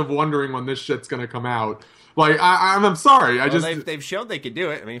years of wondering when this shit's gonna come out. Like, I'm sorry. They've showed they could do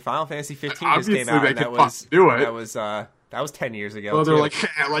it. I mean, Final Fantasy 15 just came out. They could do it. That was 10 years ago. Well, they're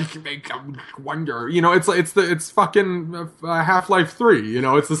like make wonder. It's fucking Half-Life 3.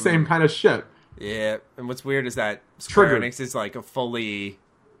 It's the same kind of shit. Yeah, and what's weird is that Square Enix is like a fully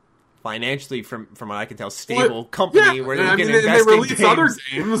financially, from what I can tell, stable company where they can invest in games. Other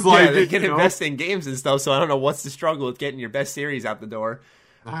games. They can invest in games and stuff. So I don't know what's the struggle with getting your best series out the door.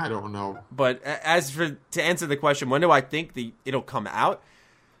 I don't know. But to answer the question, when do I think it'll come out?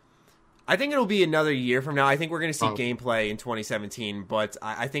 I think it'll be another year from now. I think we're going to see gameplay in 2017, but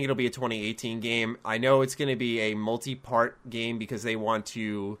I think it'll be a 2018 game. I know it's going to be a multi-part game because they want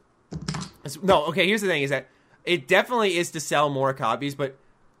to... No, okay, here's the thing, is that it definitely is to sell more copies, but...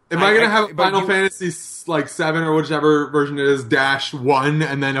 Am I going to have Final Fantasy 7 or whichever version it is, -1,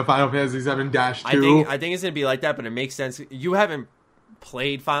 and then a Final Fantasy 7 -2? I think it's going to be like that, but it makes sense. You haven't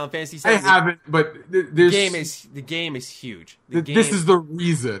played Final Fantasy 7. I haven't, but the game is huge. This is the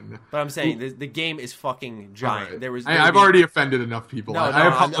reason. But I'm saying the game is fucking giant. Right. I've already offended enough people.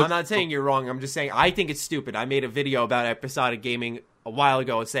 I'm not saying you're wrong. I'm just saying I think it's stupid. I made a video about episodic gaming a while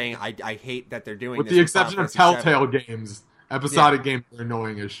ago saying I hate that they're doing with this. With the exception of Telltale games, episodic games are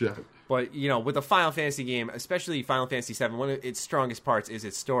annoying as shit. But, with a Final Fantasy game, especially Final Fantasy 7, one of its strongest parts is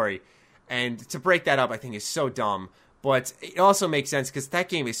its story. And to break that up, I think is so dumb. But it also makes sense because that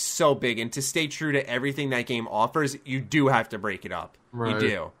game is so big, and to stay true to everything that game offers, you do have to break it up. Right. You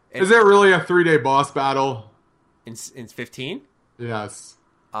do. Is there really a 3-day boss battle? In 15? Yes.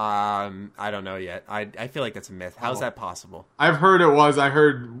 I don't know yet. I feel like that's a myth. How's that possible? I've heard it was. I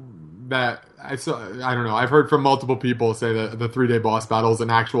heard that I don't know. I've heard from multiple people say that the 3-day boss battle is an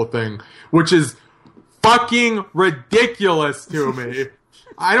actual thing, which is fucking ridiculous to me.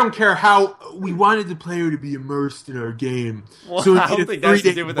 I don't care how we wanted the player to be immersed in our game, well, so I don't think that's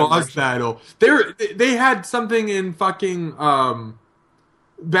to do with boss battle. They had something in fucking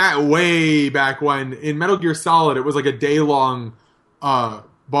way back when in Metal Gear Solid. It was like a day-long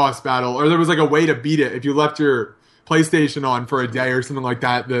boss battle, or there was like a way to beat it if you left your PlayStation on for a day or something like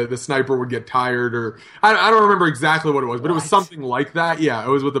that. The sniper would get tired, or I don't remember exactly what it was, but it was something like that. Yeah, it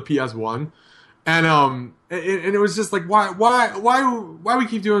was with the PS1. And it was just like, why we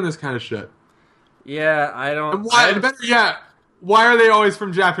keep doing this kind of shit? Yeah, I don't. Better yet, why are they always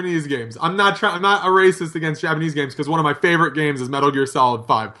from Japanese games? I'm not a racist against Japanese games because one of my favorite games is Metal Gear Solid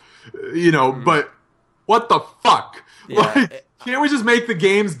 5. But what the fuck? Yeah. Like, can't we just make the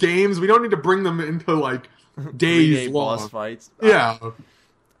games? We don't need to bring them into like days long boss fights. Yeah,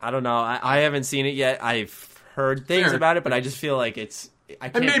 I don't know. I haven't seen it yet. I've heard things about it, but I just feel like it's.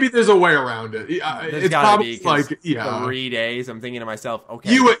 And maybe there's a way around it. It's probably like 3 days. I'm thinking to myself,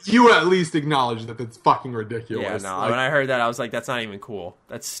 okay, you at least acknowledge that it's fucking ridiculous. Yeah, no. When I heard that, I was like, that's not even cool.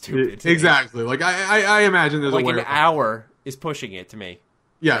 That's stupid. Exactly. Like I imagine there's like a way. An hour is pushing it to me.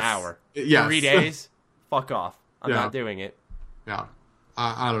 Yes. An hour. Yes. 3 days. Fuck off. I'm not doing it. Yeah.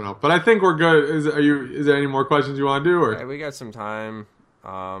 I don't know, but I think we're good. Is there any more questions you want to do? Or right, we got some time.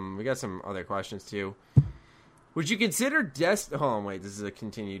 We got some other questions too. Would you consider hold on, wait. This is a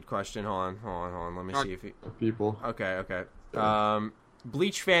continued question. Hold on. Let me see if people. Okay.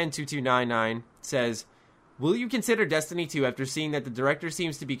 Bleachfan2299 says, "Will you consider Destiny 2 after seeing that the director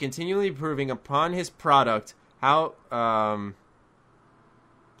seems to be continually improving upon his product? How?"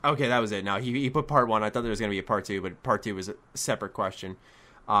 Okay, that was it. Now he put part 1. I thought there was going to be a part 2, but part 2 was a separate question.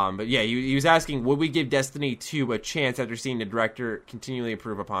 But yeah, he was asking, would we give Destiny 2 a chance after seeing the director continually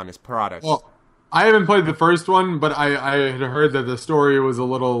improve upon his product? Well, I haven't played the first one, but I had heard that the story was a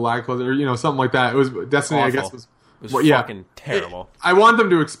little lackluster, something like that. It was Destiny, awful. I guess, was fucking terrible. I want them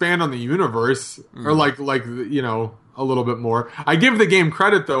to expand on the universe, or like a little bit more. I give the game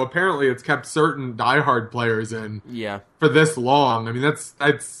credit though. Apparently, it's kept certain diehard players in for this long. I mean, that's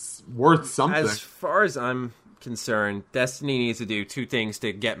worth something. As far as I'm concerned, Destiny needs to do 2 things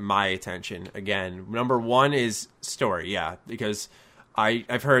to get my attention again. Number 1 is story, because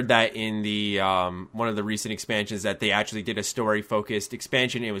I've heard that in the one of the recent expansions that they actually did a story-focused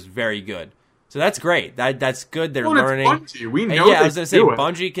expansion. It was very good. So that's great. That's good. They're learning. It's Bungie. We know. I was going to say,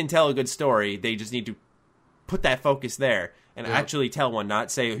 Bungie can tell a good story. They just need to put that focus there and actually tell one, not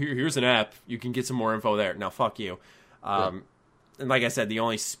say, here's an app. You can get some more info there. Now, fuck you. And like I said, the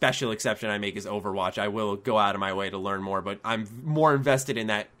only special exception I make is Overwatch. I will go out of my way to learn more, but I'm more invested in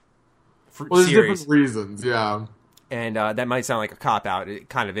that there's series. Different reasons, yeah. And that might sound like a cop-out. It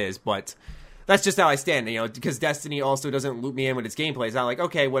kind of is, but that's just how I stand, because Destiny also doesn't loop me in with its gameplay. It's not like,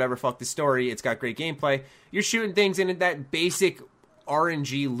 okay, whatever, fuck the story. It's got great gameplay. You're shooting things in that basic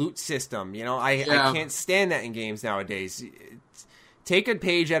RNG loot system. I can't stand that in games nowadays. Take a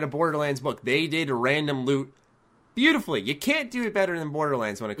page out of Borderlands book. They did random loot beautifully. You can't do it better than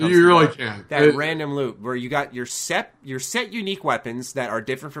Borderlands when it comes to can't. That random loot where you got your set unique weapons that are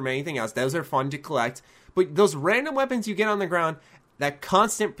different from anything else. Those are fun to collect. But those random weapons you get on the ground, that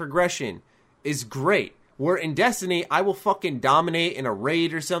constant progression is great. Where in Destiny, I will fucking dominate in a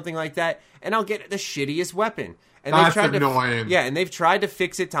raid or something like that, and I'll get the shittiest weapon. And that's annoying. And they've tried to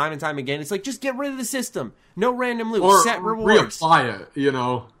fix it time and time again. It's like, just get rid of the system. No random loot. Or set rewards. Reapply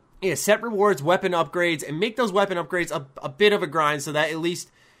it, Yeah, set rewards, weapon upgrades, and make those weapon upgrades a bit of a grind so that at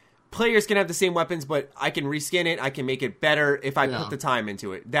least players can have the same weapons, but I can reskin it, I can make it better if I put the time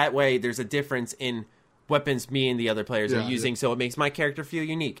into it. That way, there's a difference in weapons me and the other players are using, so it makes my character feel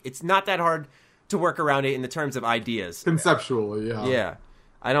unique. It's not that hard to work around it in the terms of ideas. Conceptually, yeah. Yeah.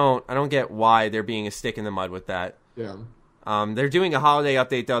 I don't get why they're being a stick in the mud with that. Yeah. They're doing a holiday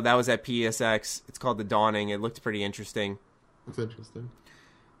update, though. That was at PSX. It's called The Dawning. It looked pretty interesting. That's interesting.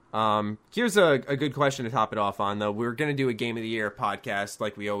 Here's a good question to top it off on, though. We're going to do a Game of the Year podcast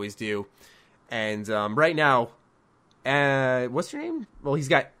like we always do. And right now, what's your name? Well, he's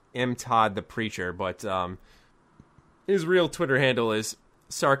got M. Todd the Preacher, but his real Twitter handle is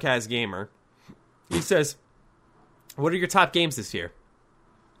SarkazGamer. He says, what are your top games this year?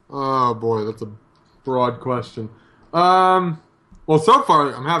 Oh, boy, that's a broad question. Well, so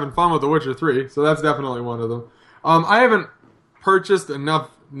far, I'm having fun with The Witcher 3, so that's definitely one of them. I haven't purchased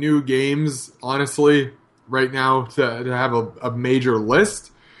enough new games, honestly, right now to have a major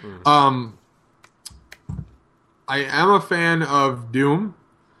list. I am a fan of Doom.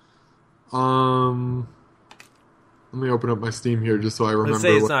 Let me open up my Steam here just so I remember.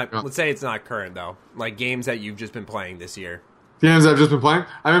 Let's say it's not current though. Like games that you've just been playing this year. Games I've just been playing.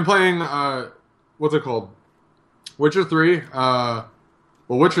 I've been playing. What's it called? Witcher 3. Well,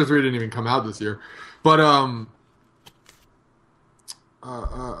 Witcher 3 didn't even come out this year, but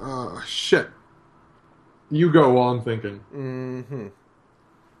shit. You go while I'm thinking. Mm-hmm.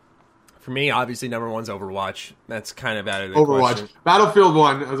 For me, obviously, number one's Overwatch. That's kind of out of the Overwatch. question. Battlefield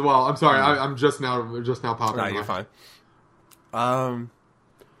 1 as well. I'm sorry, I'm just now popping. No, you're fine. I'm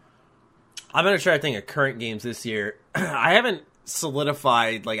gonna try to think of current games this year. I haven't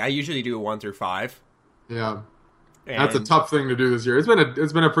solidified. Like I usually do 1 through 5. Yeah, that's a tough thing to do this year. It's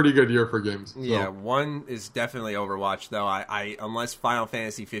been a pretty good year for games. So. Yeah, 1 is definitely Overwatch though. I unless Final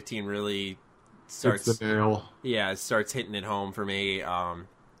Fantasy 15 really starts the nail. Yeah, it starts hitting it home for me.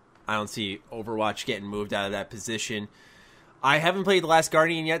 I don't see Overwatch getting moved out of that position. I haven't played The Last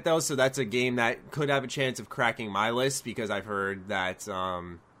Guardian yet, though, so that's a game that could have a chance of cracking my list because I've heard that,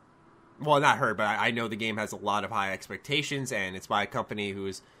 well, not heard, but I know the game has a lot of high expectations, and it's by a company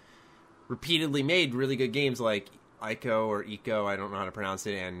who's repeatedly made really good games like Ico, I don't know how to pronounce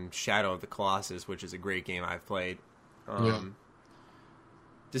it, and Shadow of the Colossus, which is a great game I've played.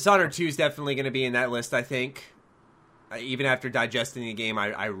 Dishonored 2 is definitely going to be in that list, I think. Even after digesting the game,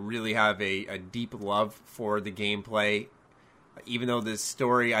 I really have a deep love for the gameplay. Even though the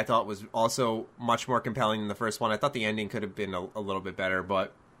story I thought was also much more compelling than the first one, I thought the ending could have been a little bit better.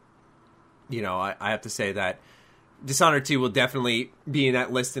 But, you know, I have to say that Dishonored 2 will definitely be in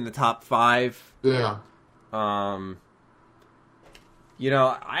that list in the top 5. Yeah. You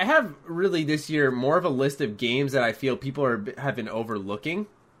know, I have really this year more of a list of games that I feel people have been overlooking.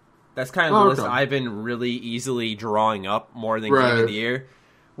 That's kind of the list I've been really easily drawing up more than Game of the Year.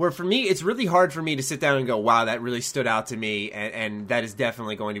 Where for me, it's really hard for me to sit down and go, wow, that really stood out to me, and that is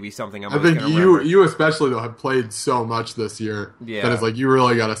definitely going to be something I'm going to remember. You especially, though, have played so much this year that it's like you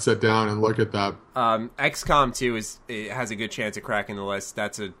really got to sit down and look at that. XCOM 2 has a good chance of cracking the list.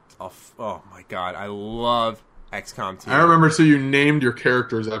 That's oh my god, I love XCOM 2. I remember, so you named your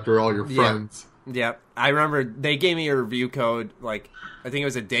characters after all your friends. Yep. I remember they gave me a review code, like, I think it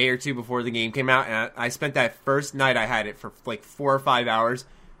was a day or two before the game came out, and I spent that first night I had it for like 4 or 5 hours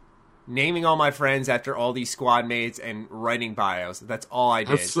naming all my friends after all these squad mates and writing bios. That's all I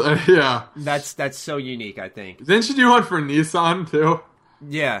did. That's so unique, I think. Didn't you do one for Nissan, too?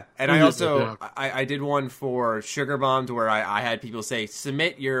 Yeah, and I also I did one for Sugar Bombed where I had people say,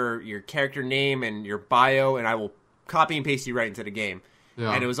 submit your character name and your bio, and I will copy and paste you right into the game.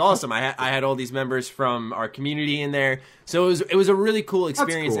 Yeah. And it was awesome. I had all these members from our community in there, so it was a really cool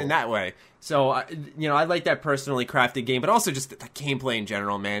experience in that way. So you know, I like that personally crafted game, but also just the gameplay in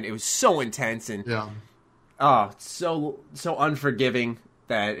general. Man, it was so intense and so unforgiving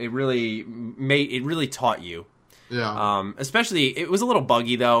that it really taught you. Yeah. Especially it was a little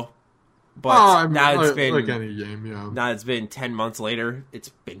buggy though, but now it's been like any game. Yeah. Now it's been 10 months later. It's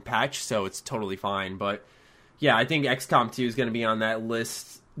been patched, so it's totally fine. But yeah, I think XCOM 2 is going to be on that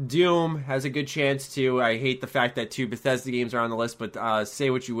list. Doom has a good chance, too. I hate the fact that 2 Bethesda games are on the list, but say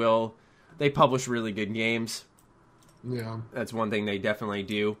what you will. They publish really good games. Yeah. That's one thing they definitely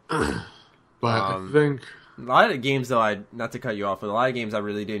do. But I think a lot of games, though, not to cut you off, but a lot of games I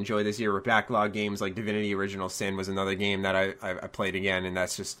really did enjoy this year were backlog games, like Divinity Original Sin was another game that I played again, and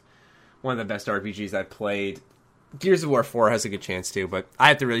that's just one of the best RPGs I've played. Gears of War 4 has a good chance too, but I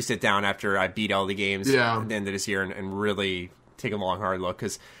have to really sit down after I beat all the games at the end of this year and really take a long, hard look,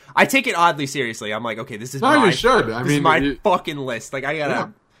 because I take it oddly seriously. I'm like, okay, this is my fucking list. Like, I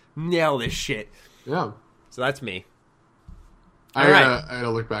gotta nail this shit. Yeah. So that's me. I gotta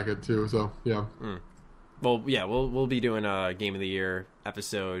look back at it too, so yeah. Well, yeah, we'll be doing a Game of the Year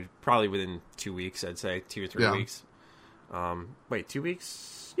episode probably within 2 weeks, I'd say. 2 or 3 weeks. Wait, 2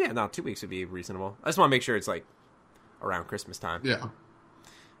 weeks? Yeah, no, 2 weeks would be reasonable. I just want to make sure it's like around Christmas time. Yeah.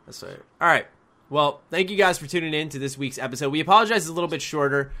 That's right. All right. Well, thank you guys for tuning in to this week's episode. We apologize it's a little bit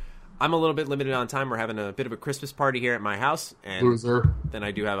shorter. I'm a little bit limited on time. We're having a bit of a Christmas party here at my house. And loser. Then I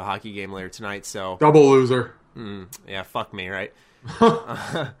do have a hockey game later tonight, so... Double loser. Yeah, fuck me, right?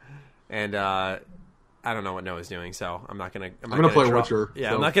 And I don't know what Noah's doing, so I'm not gonna play Witcher. Yeah,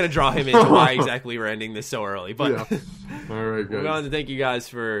 so. I'm not gonna draw him into why exactly we're ending this so early. But All right, good. We wanted to thank you guys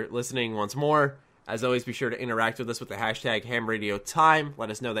for listening once more. As always, be sure to interact with us with the hashtag HamRadioTime. Let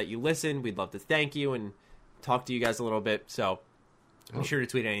us know that you listen. We'd love to thank you and talk to you guys a little bit. So be sure to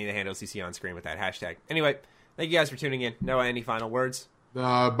tweet any of the handles you see on screen with that hashtag. Anyway, thank you guys for tuning in. Noah, any final words?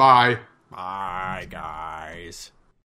 Bye. Bye, guys.